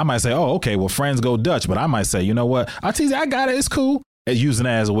friend, I might say, oh, okay, well, friends go Dutch. But I might say, you know what, Ortiz, I got it, it's cool. Using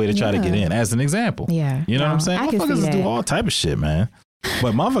that as a way to try to get in, as an example. Yeah. You know what I'm saying? Motherfuckers do all type of shit, man.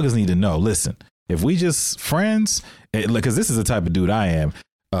 But motherfuckers need to know, listen, if we just friends, because this is the type of dude I am,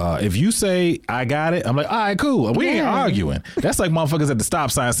 if you say, I got it, I'm like, all right, cool. We ain't arguing. That's like motherfuckers at the stop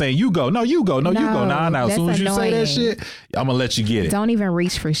sign saying, you go. No, you go. No, you go. Nah. As soon as you say that shit, I'm going to let you get it. Don't even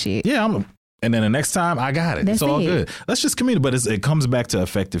reach for shit. Yeah, and then the next time, I got it. It's all good. Let's just communicate. But it comes back to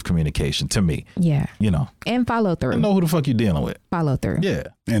effective communication to me. Yeah. You know. And follow through. I know who the fuck you dealing with. Follow through. Yeah.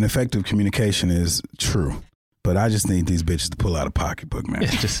 And effective communication is true. But I just need these bitches to pull out a pocketbook, man.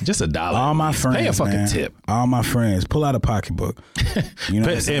 Just $1. All my friends, pay a fucking man. tip. All my friends, pull out a pocketbook. You know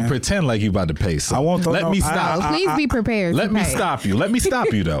and pretend like you about to pay some. I won't. Let me stop. Please be prepared. Let me stop you. Let me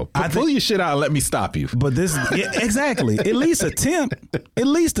stop you though. Pull your shit out and let me stop you. But this, exactly. At least attempt. At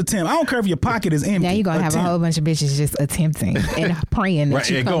least attempt. I don't care if your pocket is empty. Now you're gonna have a whole bunch of bitches just attempting and praying that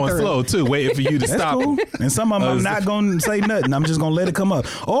you and come going through. slow too, waiting for you to That's stop. Cool. And some of them I'm not gonna say nothing. I'm just gonna let it come up.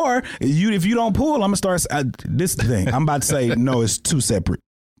 Or if you don't pull, I'm gonna start. This is the thing. I'm about to say no. It's two separate.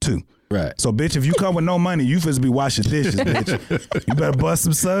 Two. Right. So, bitch, if you come with no money, you supposed to be washing dishes, bitch. You better bust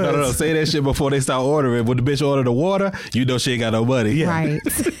some suds. No. Say that shit before they start ordering. When the bitch order the water, you know she ain't got no money. Yeah. Right.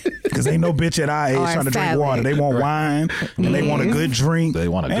 Because ain't no bitch at our age trying to drink water. They want wine and they want a good drink. They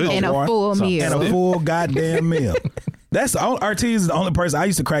want a good And a full meal. And a full goddamn meal. That's RT is the only person I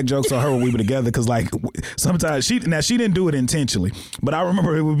used to crack jokes on her when we were together because like sometimes she didn't do it intentionally, but I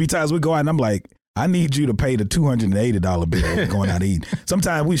remember it would be times we go out and I'm like, I need you to pay the $280 bill going out to eat.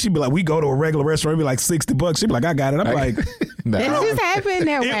 Sometimes she'd be like, we go to a regular restaurant, it'd be like $60. She'd be like, I got it. I'm like, It just happened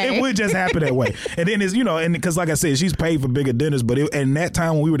that way. It would just happen that way. And then it's, and because like I said, she's paid for bigger dinners, but in that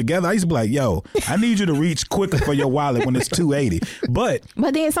time when we were together, I used to be like, yo, I need you to reach quicker for your wallet when it's $280.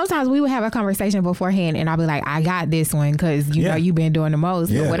 But then sometimes we would have a conversation beforehand and I'll be like, I got this one because you know you've been doing the most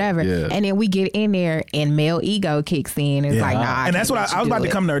or whatever. Yeah. And then we get in there and male ego kicks in. It's like, nah. And that's what I was about to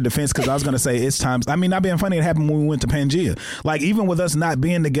come to her defense because I was going to say it's times, I mean, not being funny, it happened when we went to Pangea. Like even with us not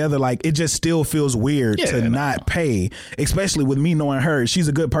being together, like it just still feels weird to not pay, especially with me knowing her. She's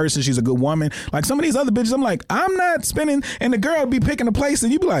a good person. She's a good woman. Like some of these other bitches, I'm like, I'm not spending, and the girl be picking a place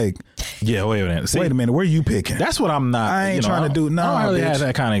and you be like, yeah, wait a minute. See, wait a minute, where you picking? That's what I'm not. I ain't trying to do. No, I don't really bitch. have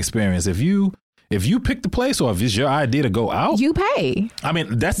that kind of experience. If you pick the place or if it's your idea to go out, you pay. I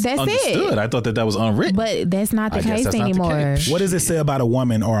mean, that's understood. it. I thought that was unwritten. But that's not the case anymore. What does it say about a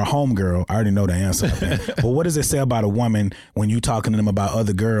woman or a homegirl? I already know the answer. But what does it say about a woman when you talking to them about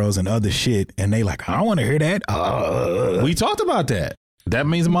other girls and other shit and they like, I don't want to hear that. We talked about that. That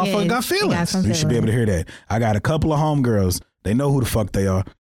means a motherfucker got feelings. You should be able to hear that. I got a couple of homegirls. They know who the fuck they are.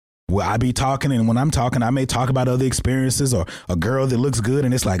 Well, I be talking, and when I'm talking, I may talk about other experiences or a girl that looks good,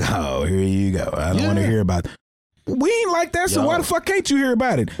 and it's like, oh, here you go. I don't want to hear about it. We ain't like that, so why the fuck can't you hear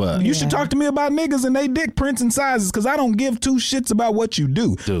about it? But, you should talk to me about niggas and they dick prints and sizes, because I don't give two shits about what you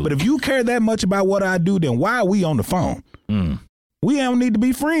do. Dude. But if you care that much about what I do, then why are we on the phone? We don't need to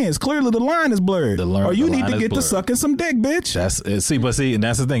be friends. Clearly, the line is blurred. Or you need to get to sucking some dick, bitch. And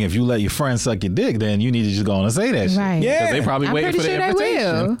that's the thing. If you let your friends suck your dick, then you need to just go on and say that shit. Right. Yeah. Because they probably waiting for the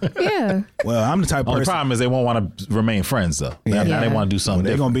invitation. They will. Yeah. Well, I'm the type of person. The problem is they won't want to remain friends, though. Now they want to do something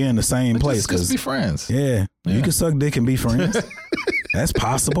They're going to be in the same place. Just be friends. Yeah. You can suck dick and be friends. That's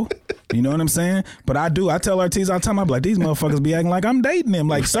possible. You know what I'm saying? But I tell Ortiz all the time, I'm like, these motherfuckers be acting like I'm dating them.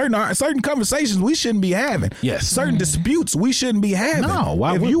 Like certain conversations we shouldn't be having. Yes. Certain disputes we shouldn't be having. No,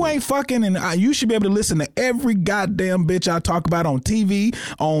 why if would you we? ain't fucking, and you should be able to listen to every goddamn bitch I talk about on TV,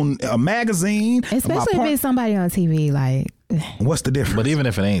 on a magazine. Especially if it's somebody on TV, like. What's the difference? But even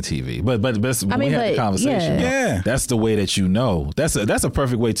if it ain't TV, but when we have the conversation, that's the way that you know. That's a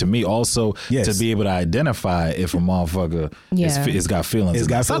perfect way to me also to be able to identify if a motherfucker is got feelings.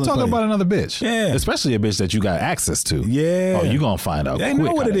 Stop talking about another bitch. Yeah. Especially a bitch that you got access to. Yeah. Oh, you gonna find out. They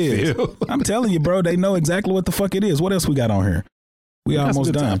know what it is. I'm telling you, bro. They know exactly what the fuck it is. What else we got on here? We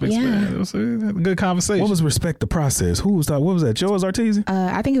almost done. It was a good conversation. What was respect the process? Who was talking? What was that? Joe's Arteezy?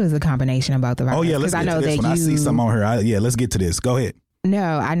 I think it was a combination of both of us. Oh yeah, let's get to this one. I see something on her. Let's get to this. Go ahead.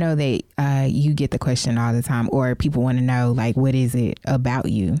 No, I know that you get the question all the time, or people want to know, like, what is it about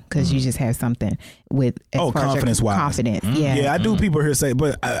you? Because you just have something with confidence-wise. Confidence, yeah. I do. People here say,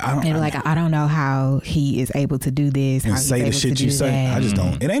 but I don't. I don't know how he is able to do this. And how say the shit you say. That. I just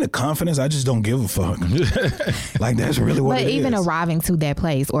don't. It ain't a confidence. I just don't give a fuck. Like that's really what. But it even is. arriving to that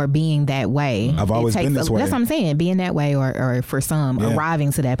place or being that way, I've always been this way. That's what I'm saying. Being that way, or for some,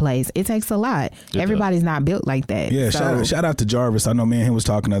 arriving to that place, it takes a lot. Everybody's not built like that. Yeah. So. Shout out to Jarvis. I know me and him was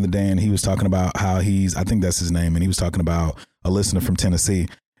talking the other day, and he was talking about how I think that's his name, and he was talking about a listener from Tennessee.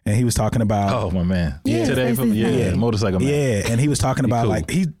 And he was talking about... Oh, my man. Yeah, today from Motorcycle Man. Yeah, and he was talking about, cool. Like,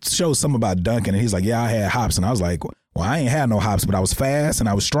 he showed something about Duncan, and he's like, I had hops. And I was like, well, I ain't had no hops, but I was fast and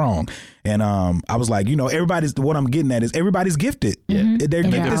I was strong. And I was like, what I'm getting at is everybody's gifted. Yeah. Their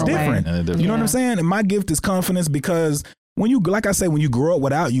gift is different. You know what I'm saying? And my gift is confidence because when you, like I say, when you grow up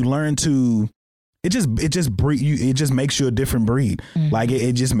without, you learn to... It just makes you a different breed. Like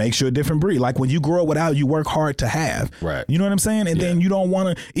it just makes you a different breed. Like when you grow up without, you work hard to have. Right. You know what I'm saying? And then you don't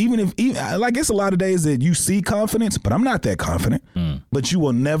want to, even like it's a lot of days that you see confidence, but I'm not that confident. But you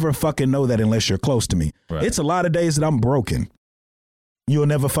will never fucking know that unless you're close to me. Right. It's a lot of days that I'm broken. You'll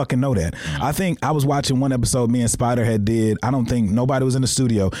never fucking know that. I think I was watching one episode me and Spider had did. I don't think nobody was in the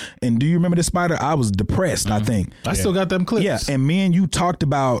studio. And do you remember this, Spider? I was depressed, I think. I still got them clips. Yeah. And me and you talked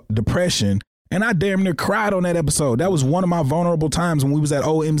about depression. And I damn near cried on that episode. That was one of my vulnerable times when we was at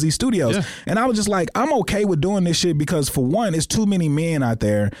OMZ Studios. Yeah. And I was just like, I'm okay with doing this shit because for one, it's too many men out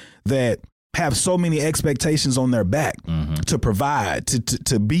there that have so many expectations on their back to provide,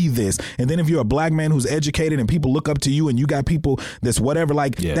 to be this. And then if you're a black man who's educated and people look up to you and you got people that's whatever,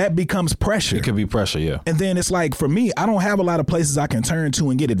 like that becomes pressure. It could be pressure, yeah. And then it's like, for me, I don't have a lot of places I can turn to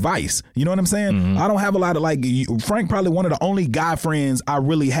and get advice. You know what I'm saying? I don't have a lot of, like, Frank probably one of the only guy friends I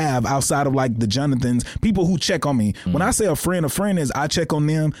really have outside of like the Jonathans, people who check on me. When I say a friend is I check on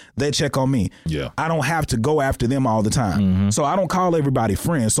them, they check on me. Yeah. I don't have to go after them all the time. So I don't call everybody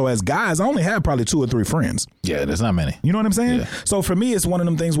friends. So as guys, I only have probably 2 or 3 friends. Yeah, there's not many. You know what I'm saying? Yeah. So for me, it's one of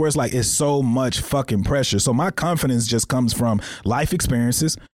them things where it's like, it's so much fucking pressure. So my confidence just comes from life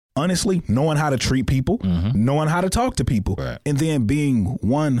experiences, honestly, knowing how to treat people, knowing how to talk to people, and then being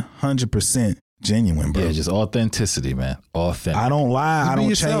 100% genuine, bro. Yeah, just authenticity, man. Authentic. I don't lie. I don't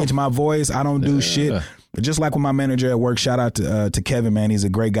yourself. change my voice. I don't do shit. Just like with my manager at work, shout out to Kevin, man. He's a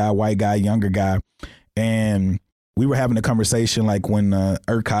great guy, white guy, younger guy. And we were having a conversation like when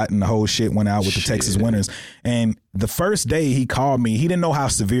ERCOT and the whole shit went out with the Texas Winters. And the first day he called me, he didn't know how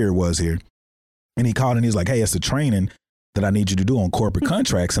severe it was here. And he called and he's like, hey, it's a training that I need you to do on corporate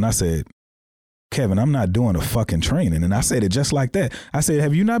contracts. And I said, Kevin, I'm not doing a fucking training. And I said it just like that. I said,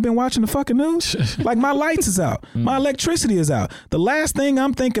 have you not been watching the fucking news? Like, my lights is out. My electricity is out. The last thing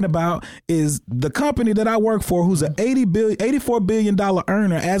I'm thinking about is the company that I work for, who's an $84 billion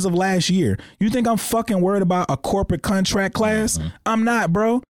earner as of last year. You think I'm fucking worried about a corporate contract class? I'm not,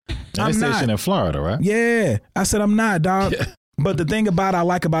 bro. I'm stationed in Florida, right? Yeah. I said, I'm not, dog. Yeah. But the thing I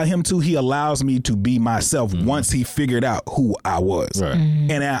like about him too, he allows me to be myself once he figured out who I was. Right.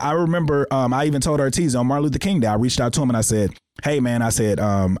 And I remember, I even told Ortiz on Martin Luther King Day, I reached out to him and I said, hey man, I said,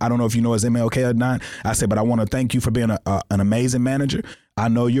 I don't know if you know his MLK or not. I said, but I want to thank you for being an amazing manager. I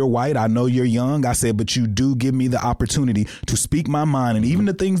know you're white. I know you're young. I said, but you do give me the opportunity to speak my mind. And even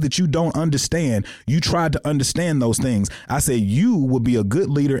the things that you don't understand, you tried to understand those things. I said, you will be a good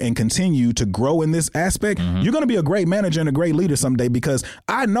leader and continue to grow in this aspect. You're going to be a great manager and a great leader someday because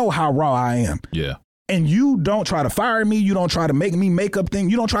I know how raw I am. Yeah. And you don't try to fire me. You don't try to make me make up things.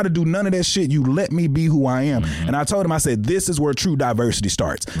 You don't try to do none of that shit. You let me be who I am. And I told him, I said, this is where true diversity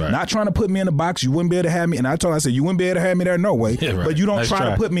starts. Right. Not trying to put me in a box. You wouldn't be able to have me. And I told him, I said, you wouldn't be able to have me there, no way. Yeah, right. But you don't try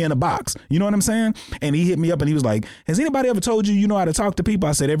to put me in a box. You know what I'm saying? And he hit me up and he was like, has anybody ever told you know how to talk to people?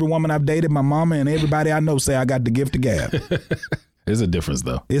 I said, every woman I've dated, my mama and everybody I know say I got the gift of gab. It's a difference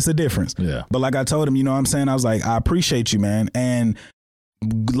though. It's a difference. Yeah. But like I told him, you know what I'm saying? I was like, I appreciate you, man. And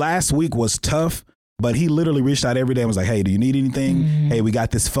last week was tough. But he literally reached out every day and was like, hey, do you need anything? Hey, we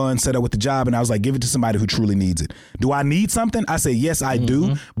got this fund set up with the job. And I was like, give it to somebody who truly needs it. Do I need something? I said, yes, I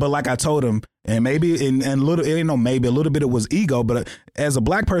do. But like I told him, and maybe, and little, you know, maybe a little bit it was ego. But as a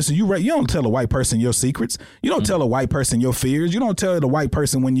black person, you don't tell a white person your secrets. You don't tell a white person your fears. You don't tell the white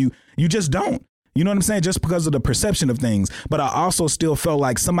person when you just don't. You know what I'm saying? Just because of the perception of things. But I also still felt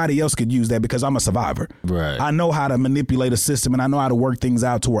like somebody else could use that because I'm a survivor. Right. I know how to manipulate a system and I know how to work things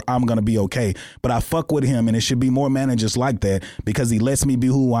out to where I'm going to be okay. But I fuck with him and it should be more managers like that because he lets me be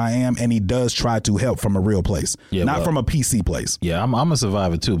who I am and he does try to help from a real place. Yeah, not from a PC place. Yeah, I'm a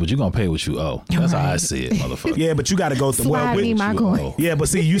survivor too, but you're going to pay what you owe. That's how I see it, motherfucker. Yeah, but you got to go through. Slide me my coins. Yeah, but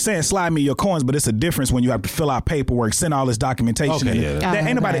see, you saying slide me your coins, but it's a difference when you have to fill out paperwork, send all this documentation. Okay,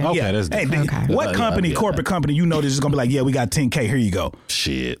 ain't nobody. Okay, yeah. that's different. Hey, what company, corporate company, you know, that's just gonna be like, yeah, we got 10K. Here you go.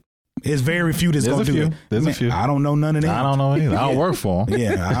 Shit. It's very few that's gonna do it. There's a few. I don't know none of them. I don't know either. I don't work for them.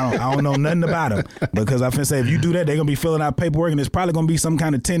 Yeah, I don't know nothing about them because I finna say if you do that, they're gonna be filling out paperwork and there's probably gonna be some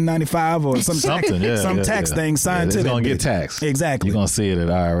kind of 1095 or something, tax thing signed to it. It's gonna get taxed. Exactly. You're gonna see it at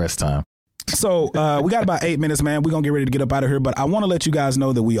IRS time. So we got about 8 minutes, man. We're going to get ready to get up out of here. But I want to let you guys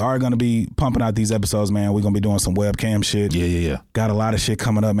know that we are going to be pumping out these episodes, man. We're going to be doing some webcam shit. Yeah. Got a lot of shit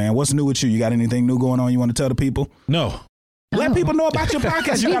coming up, man. What's new with you? You got anything new going on you want to tell the people? No. Let people know about your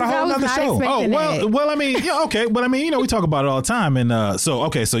podcast. You got a whole other show. Oh, well, I mean, yeah, okay. But I mean, you know, we talk about it all the time. And so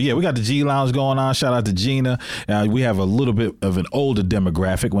yeah, we got the G Lounge going on. Shout out to Gina. We have a little bit of an older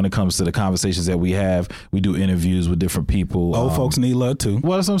demographic when it comes to the conversations that we have. We do interviews with different people. Old folks need love too.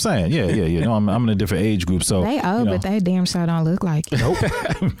 Well, that's what I'm saying. Yeah. You know, I'm in a different age group. So they old, but they damn sure don't look like it.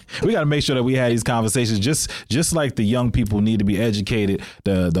 Nope. We got to make sure that we have these conversations just like the young people need to be educated.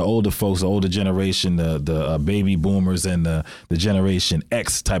 The older folks, the older generation, the baby boomers and the generation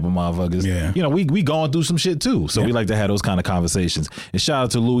X type of motherfuckers. Yeah. You know, we going through some shit too. So we like to have those kind of conversations. And shout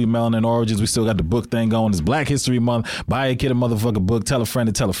out to Louis Melanin Origins. We still got the book thing going. It's Black History Month. Buy a kid a motherfucking book. Tell a friend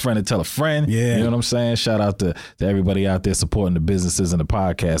to tell a friend to tell a friend. Yeah. You know what I'm saying? Shout out to everybody out there supporting the businesses and the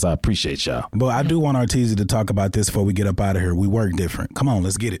podcast. I appreciate y'all. But I do want Arteezy to talk about this before we get up out of here. We work different. Come on,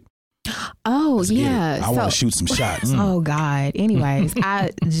 let's get it. Oh, yeah. I want to shoot some shots. Oh, God. Anyways,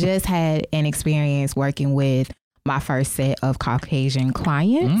 I just had an experience working with my first set of Caucasian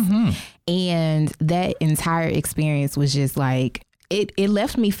clients. And that entire experience was just like, it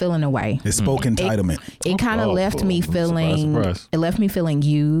left me feeling away. It spoke entitlement. It kind of left me feeling, it left me feeling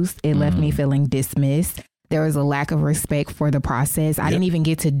used. It left me feeling dismissed. There was a lack of respect for the process. I didn't even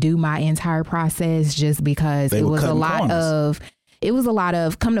get to do my entire process just because it was a lot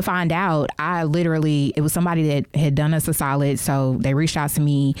of, come to find out, it was somebody that had done us a solid. So they reached out to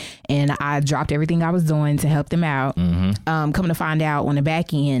me and I dropped everything I was doing to help them out. Come to find out on the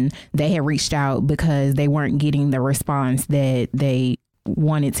back end, they had reached out because they weren't getting the response that they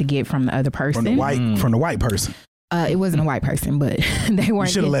wanted to get from the other person. From the white person. It wasn't a white person, but they weren't.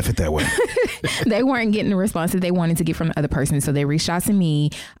 You should have left it that way. They weren't getting the response that they wanted to get from the other person. So they reached out to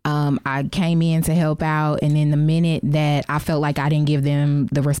me. I came in to help out. And then the minute that I felt like I didn't give them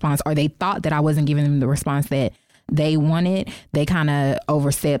the response, or they thought that I wasn't giving them the response that they wanted, they kind of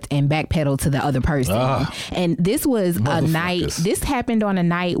overstepped and backpedaled to the other person. And this was a night. This happened on a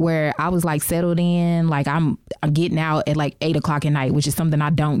night where I was like settled in, like I'm getting out at like 8:00 at night, which is something I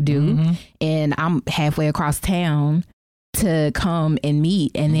don't do. And I'm halfway across town to come and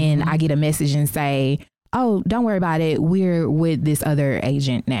meet. And then I get a message and say, oh, don't worry about it. We're with this other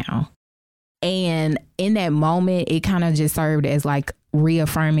agent now. And in that moment, it kind of just served as like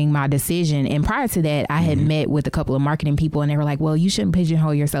reaffirming my decision. And prior to that, I had met with a couple of marketing people and they were like, well, you shouldn't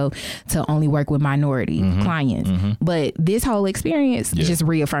pigeonhole yourself to only work with minority clients. But this whole experience just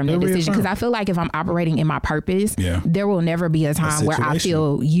reaffirmed the decision, because I feel like if I'm operating in my purpose, there will never be a time where I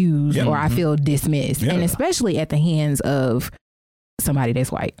feel used or I feel dismissed. And especially at the hands of somebody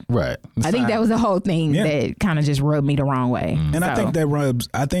that's white. Right. I think that was the whole thing that kind of just rubbed me the wrong way. And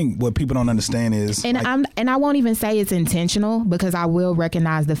I think what people don't understand is, and I won't even say it's intentional, because I will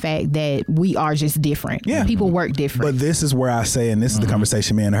recognize the fact that we are just different. People work different. But this is where I say, and this is the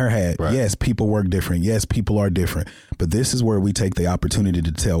conversation me and her had. Yes, people work different. Yes, people are different. But this is where we take the opportunity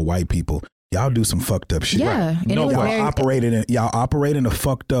to tell white people, y'all do some fucked up shit. Yeah. And y'all operate in a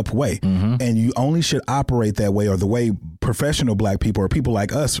fucked up way. And you only should operate that way, or the way professional black people or people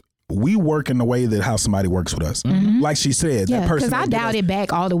like us, we work in the way that how somebody works with us. Like she said, that person. Because I dialed it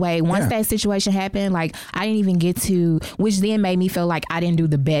back all the way. Once that situation happened, like I didn't even get to, which then made me feel like I didn't do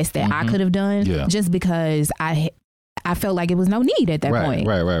the best that I could have done, just because I felt like it was no need at that point.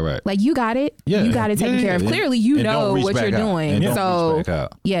 Right. Like, you got it. You got it taken care of. Clearly, you know what you're doing. So,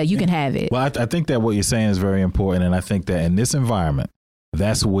 you can have it. Well, I think that what you're saying is very important. And I think that in this environment,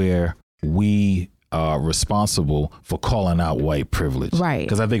 that's where we are responsible for calling out white privilege. Right.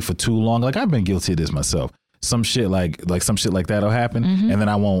 Because I think for too long, like I've been guilty of this myself. Some shit like some shit like that'll happen, and then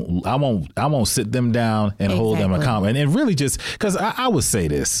I won't sit them down and hold them accountable. And really just because I would say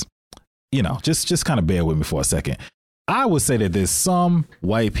this, just kind of bear with me for a second. I would say that there's some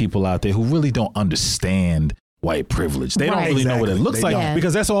white people out there who really don't understand white privilege. They don't really know what it looks like,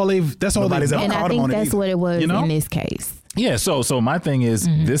 because that's all they've done. And I think that's what it was in this case. Yeah. So my thing is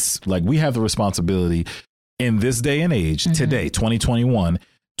this, like, we have the responsibility in this day and age, today, 2021,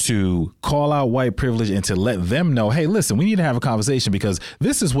 to call out white privilege and to let them know, hey, listen, we need to have a conversation, because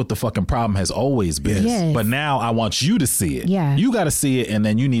this is what the fucking problem has always been. Yes. But now I want you to see it. Yeah. You got to see it, and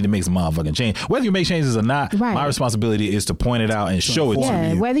then you need to make some motherfucking change. Whether you make changes or not, my responsibility is to point it out and show it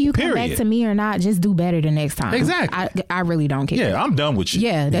to you. Whether you come back to me or not, just do better the next time. Exactly. I really don't care. Yeah, I'm done with you.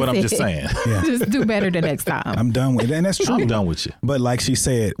 Yeah, but I'm just saying. Just do better the next time. I'm done with it. And that's true. I'm done with you. But like she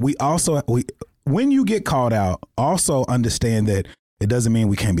said, when you get called out, also understand that it doesn't mean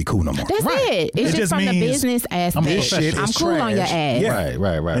we can't be cool no more. That's it. It's just from the business aspect. I'm cool on your ass. Yeah.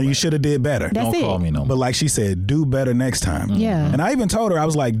 Right. And you should have did better. Don't call me no more. But like she said, do better next time. Yeah. And I even told her, I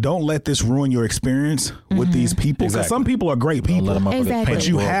was like, don't let this ruin your experience with these people. Because some people are great people. Exactly. But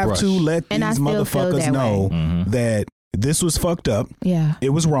you have to let these motherfuckers know that this was fucked up. Yeah. It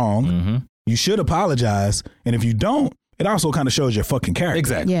was wrong. You should apologize. And if you don't, it also kind of shows your fucking character.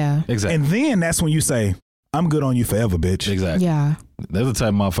 Exactly. Yeah. Exactly. And then that's when you say, I'm good on you forever, bitch. Exactly. Yeah. There's the type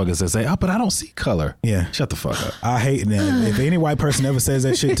of motherfuckers that say, but I don't see color. Yeah. Shut the fuck up. I hate that. If any white person ever says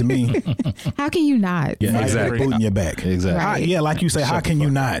that shit to me. How can you not? Yeah, exactly. Boot in your back. Exactly. Like you say, how can you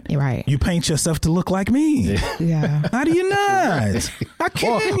not? Right. You paint yourself to look like me. Yeah. How do you not? How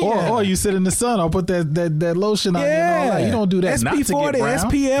can you? Or you sit in the sun, or put that lotion on you and all that. You don't do that not to get brown.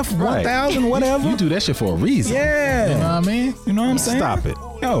 SPF 1000, whatever. You do that shit for a reason. Yeah. You know what I mean? You know what I'm saying? Stop it.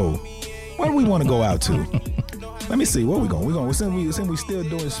 Yo, what do we want to go out to? Let me see. What we going? Since we still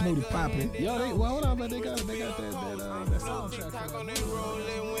doing Smoothie Poppin'. Yo, what up? They got that soundtrack. Cause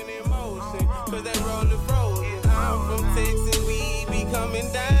they rollin' frozen. I'm from Texas, we be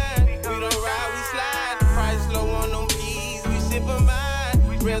coming down. We don't ride, we slide. Price low on them keys, we sip 'em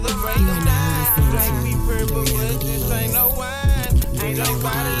mine. Rather break 'em down. Like we purple, but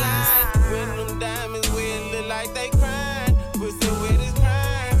Nobody lying. When them diamonds wear look like they crying. Pussy with his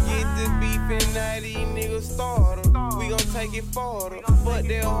crime. Get this beef and now these niggas starter. We gon' take it farther. But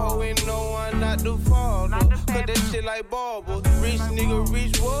they hoe ain't no one not the father. Cut that shit like Barber. Rich nigga,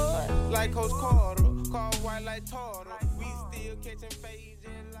 rich what? Like Coach Carter. Call white like Tartar. We still catching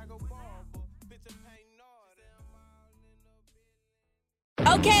phases like a barber. Bitch, I paint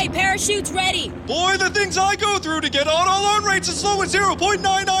Okay, parachutes ready. Boy, the things I go through to get auto loan rates as low as 0.99%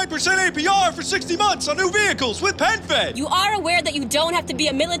 APR for 60 months on new vehicles with PenFed. You are aware that you don't have to be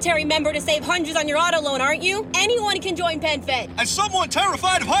a military member to save hundreds on your auto loan, aren't you? Anyone can join PenFed. As someone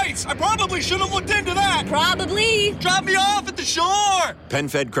terrified of heights, I probably should have looked into that. Probably. Drop me off at the shore.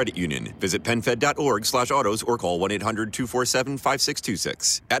 PenFed Credit Union. Visit PenFed.org/autos or call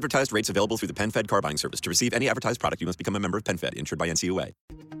 1-800-247-5626. Advertised rates available through the PenFed car buying service. To receive any advertised product, you must become a member of PenFed, insured by NCUA.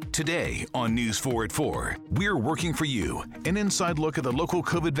 Today on News 4 at 4, we're working for you. An inside look at the local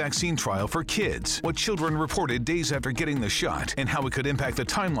COVID vaccine trial for kids, what children reported days after getting the shot, and how it could impact the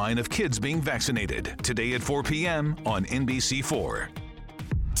timeline of kids being vaccinated. Today at 4 p.m. on NBC4.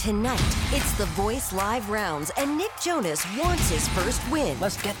 Tonight, it's The Voice Live rounds, and Nick Jonas wants his first win.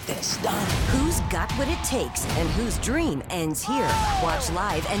 Let's get this done. Who's got what it takes and whose dream ends here? Watch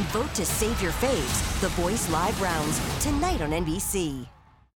live and vote to save your faves. The Voice Live rounds, tonight on NBC.